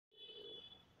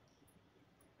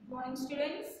Morning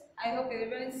students, I hope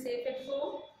everyone is safe at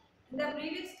home. In the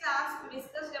previous class we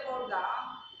discussed about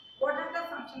what are the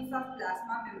functions of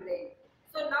plasma membrane.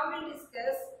 So now we'll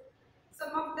discuss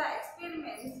some of the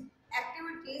experiments,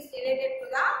 activities related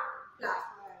to the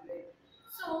plasma membrane.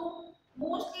 So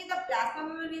mostly the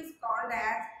plasma membrane is called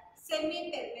as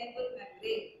semi-permeable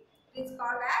membrane. It is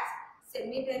called as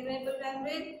semi-permeable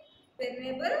membrane,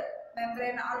 permeable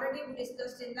membrane. Already we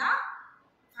discussed in the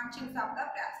functions of the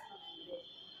plasma membrane.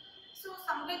 So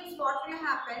sometimes what will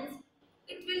happen,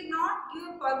 it will not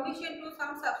give permission to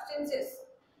some substances.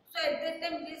 So at that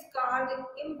time it is called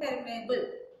impermeable.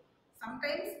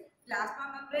 Sometimes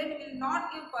plasma membrane will not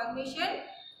give permission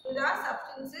to the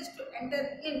substances to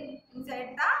enter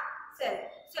inside the cell.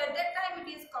 So at that time it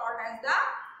is called as the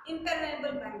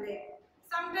impermeable membrane.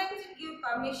 Sometimes it gives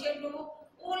permission to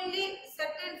only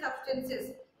certain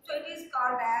substances. So it is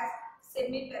called as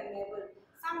semi-permeable.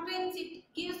 Sometimes it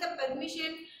gives the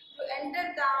permission to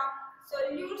enter the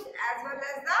solutes as well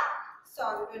as the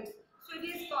solvents. So it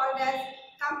is called as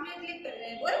completely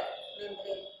permeable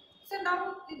membrane. So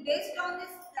now based on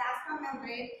this plasma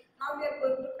membrane, now we are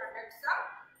going to conduct some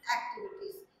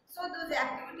activities. So those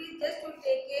activities, just to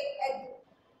take a egg.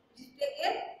 Just take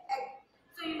a egg.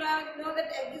 So you know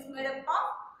that egg is made up of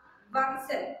one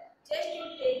cell. Just to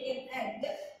take an egg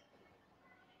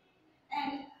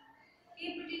and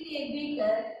keep it in a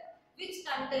beaker which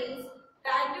contains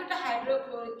dilute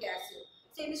hydrochloric acid.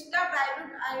 So instead of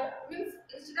dilute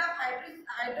dilute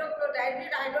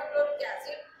hydrochloric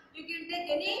acid, you can take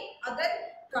any other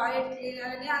toilet cleaner,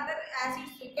 any other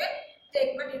acids you can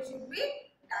take, but it should be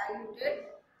diluted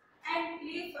and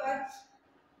leave for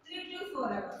 3 to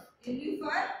 4 hours. Leave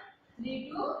for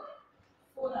 3 to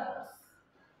 4 hours.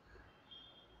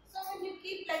 So when you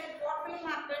keep like that, what will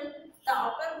happen? The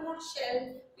outermost shell,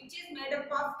 which is made up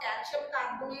of calcium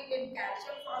carbonate and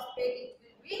calcium phosphate, it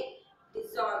will be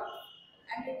dissolved,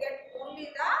 and you get only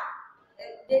the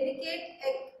delicate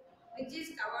egg, which is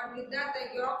covered with the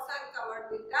yolks are covered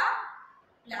with the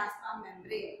plasma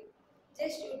membrane.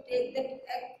 Just you take that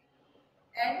egg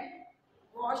and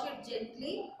wash it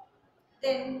gently,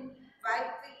 then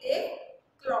wipe with a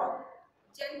cloth.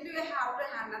 Gently you have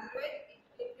to handle, otherwise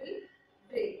it will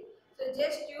break. So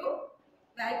just you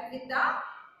wipe with the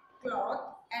cloth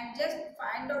and just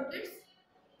find out its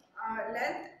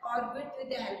length or width with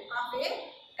the help of a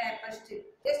paper strip.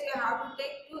 Just you have to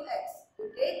take 2 eggs. You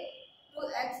take 2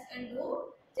 eggs and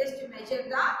do just to measure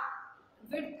the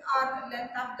width or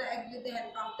length of the egg with the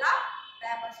help of the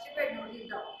paper strip and note it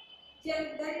down. Then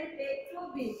you take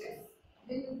 2 beakers.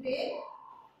 Then you take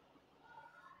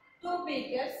 2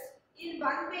 beakers. In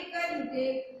one beaker you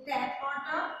take tap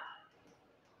water,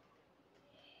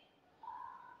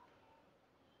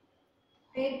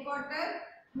 in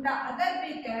the other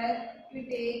beaker you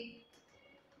take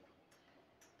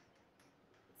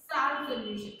salt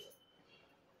solution.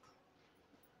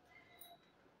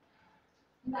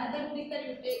 In the other beaker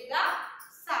you take the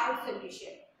salt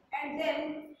solution, and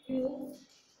then you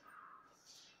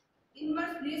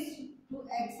immerse these 2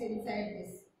 eggs inside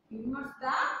this. Immerse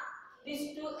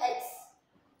these 2 eggs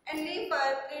and leave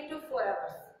for 3 to 4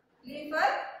 hours. Leave for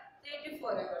 3 to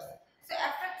 4 hours. So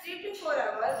after 3 to 4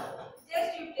 hours,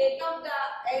 just you take out the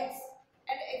eggs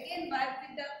and again wipe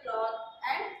with the cloth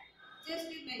and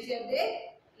just you measure the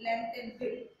length and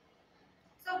width.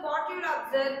 So what you will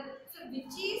observe, so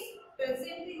which is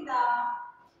present in the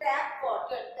tap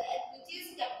water, the egg which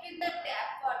is kept in the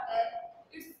tap water,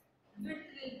 its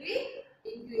width will be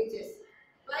increases.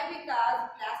 Why? Because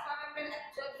plasma membrane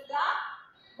absorbs the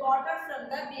water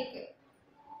from the beaker,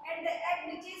 and the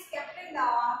egg which is kept in the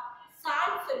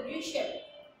salt solution,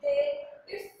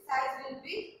 its size will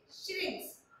be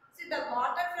shrinks. See, the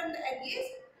water from the egg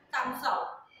comes out.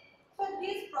 So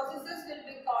these processes will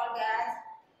be called as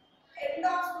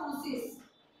endosmosis.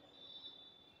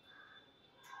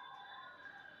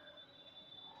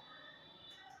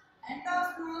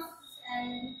 Endosmosis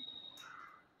and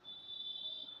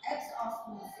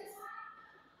exosmosis.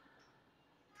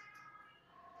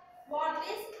 What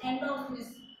is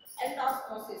endosmosis?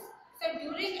 Endosmosis. So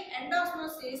during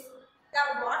endosmosis,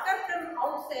 the water from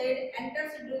outside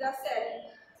enters into the cell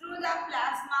through the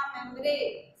plasma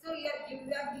membrane. So we are giving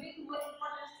more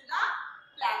importance to the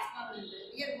plasma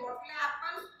membrane. Here what will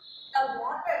happen? The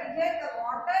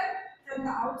water from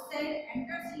the outside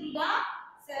enters into the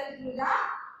cell through the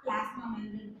plasma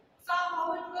membrane. So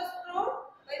how it was proved?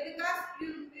 Why? Because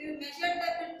you measured the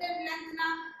width and length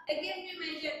now. Again you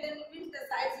measure, then it means the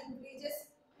size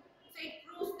increases. So it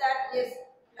proves that yes,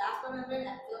 plasma membrane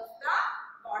absorbs the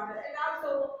water, and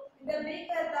also in the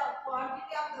beaker the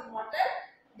quantity of the water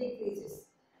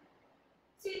decreases.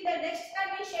 See, in the next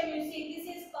condition you see, this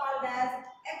is called as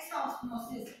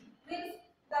exosmosis. Means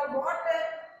the water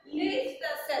leaves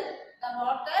the cell. The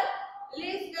water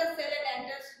leaves the cell and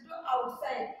enters to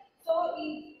outside. So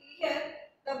here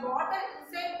the water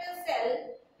inside the cell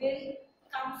will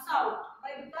comes out.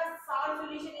 Why? Because salt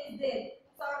solution is there.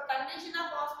 So our condition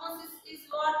of osmosis is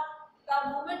what?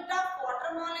 The movement of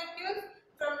water molecules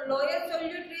from lower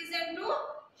solute region to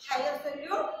higher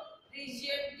solute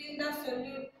region till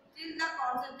the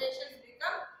concentrations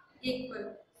become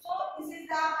equal. So this is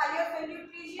the higher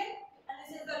solute region and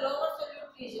this is the lower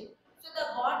solute region. So the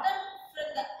water from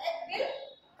the egg will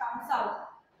comes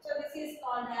out. So this is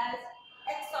called as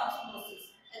exosmosis.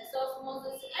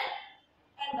 Exosmosis and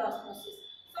endosmosis.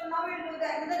 So now we will do the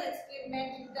another experiment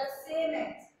with the same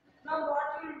eggs. Now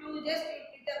what you will do, just you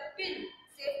with the pill,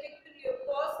 safety pill you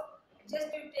pause, just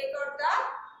you take out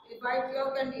the white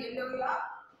yolk and yellow yolk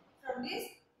from these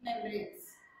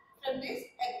membranes, from these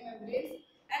egg membranes,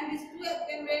 and these two egg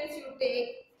membranes you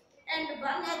take, and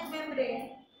one egg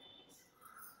membrane,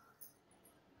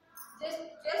 just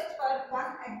for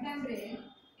one egg membrane,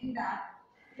 in that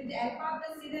with the help of the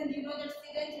syringe, you know that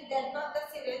syringe, with the help of the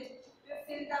syringe you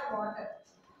fill the water,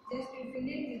 just you fill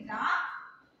it with the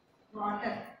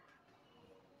water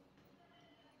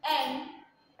and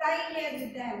tie here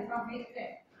with the help of a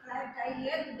thread. Tie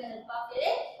here with the help of a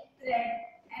thread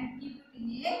and keep it in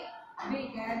a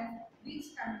beaker which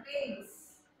contain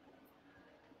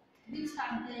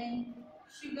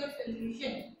sugar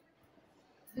solution.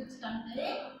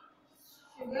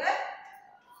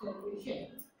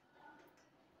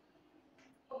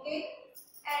 Okay,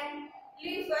 and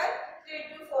leave for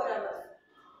 3 to 4 hours.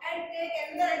 And take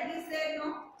another egg. This said no.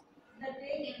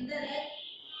 Take another egg.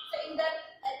 So in that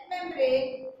egg membrane,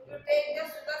 you take the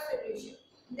sugar solution.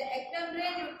 In the egg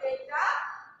membrane, you take the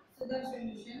sugar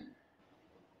solution.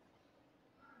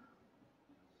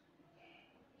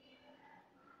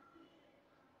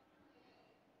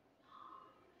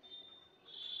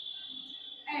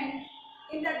 And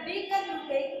in the beaker, you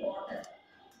take water.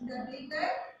 In the beaker,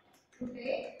 you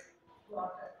take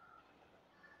water.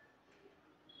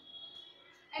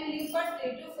 And leave for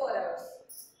 3 to 4 hours.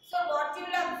 So what you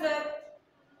will observe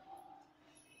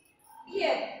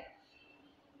here,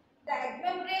 the egg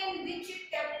membrane which you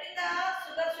kept in the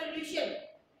sugar solution.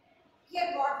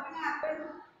 Here what will happen?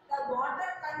 The water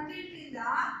content in the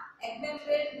egg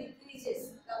membrane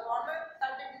decreases. The water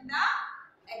content in the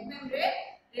egg membrane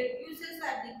reduces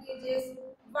or decreases.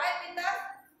 Why? Because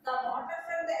the water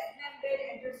from the egg membrane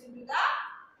enters into the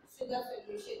sugar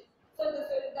solution. So the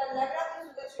level of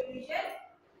the sugar solution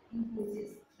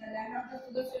increases. The level of the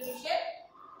sugar solution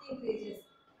increases.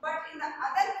 But in the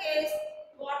other case,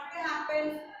 what will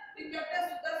happen? We kept the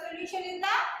sugar solution in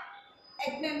the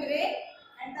egg membrane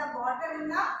and the water in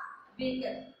the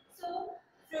beaker. So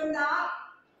from the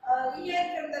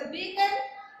from the beaker,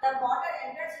 the water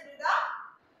enters into the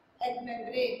egg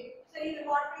membrane. So here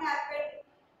what will happen?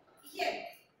 Here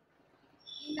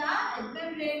in the egg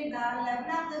membrane, the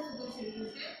level of the sugar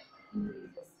solution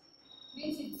increases.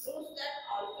 Means it proves that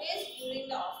always during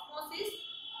the osmosis,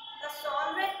 the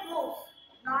solvent moves,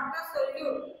 not the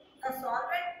solute. The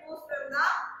solvent moves from the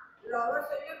lower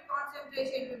solute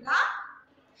concentration to the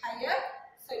higher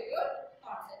solute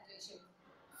concentration.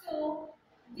 So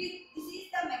this is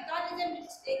the mechanism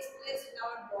which takes place in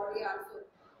our body also.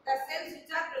 The cells which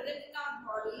are present in our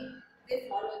body, they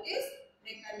follow this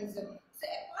mechanism. So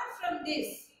apart from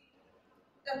this,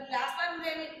 the plasma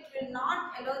membrane, it will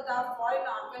not allow the foreign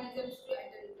organisms to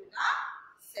enter into the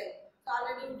cell. So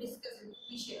already we discussed in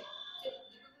initially. So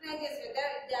recognizes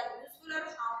whether they are useful or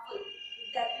harmful. If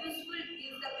they are useful, it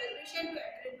gives the permission to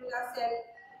enter into the cell.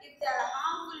 If they are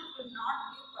harmful, it will not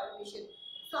give permission.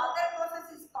 So other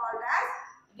process is called